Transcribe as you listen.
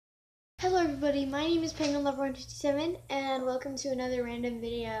Hello everybody, my name is Penguin Lover 157 and welcome to another random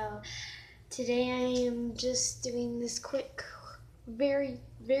video. Today I am just doing this quick, very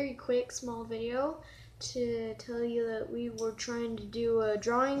quick small video to tell you that we were trying to do a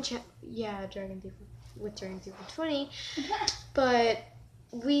drawing Dragon Thief with Dragon Thief 20, but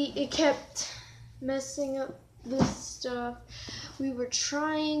it kept messing up this stuff. We were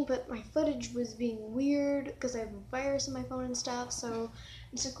trying, but my footage was being weird because I have a virus in my phone and stuff, so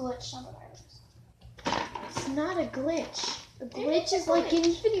it's a glitch, not a virus. It's not a glitch. A glitch is like in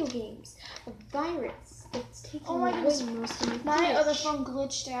video games. A virus. It's taking away most of my footage. My other phone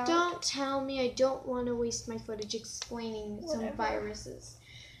glitched out. Don't tell me. I don't want to waste my footage explaining some viruses.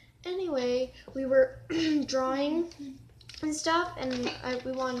 Anyway, we were drawing and stuff, and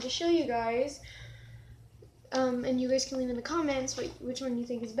we wanted to show you guys. And you guys can leave in the comments which one you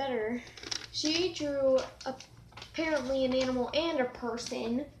think is better. She drew apparently an animal and a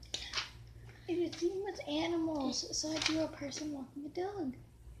person. The theme was animals, so I drew a person walking a dog.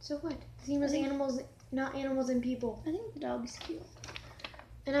 So what? The theme was animals, not animals and people. I think the dog's cute.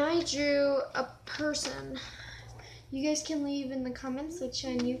 And I drew a person. You guys can leave in the comments which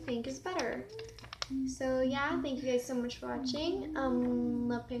one you think is better. So yeah, thank you guys so much for watching.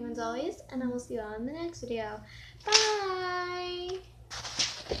 Love penguins always, and I will see you all in the next video. Bye!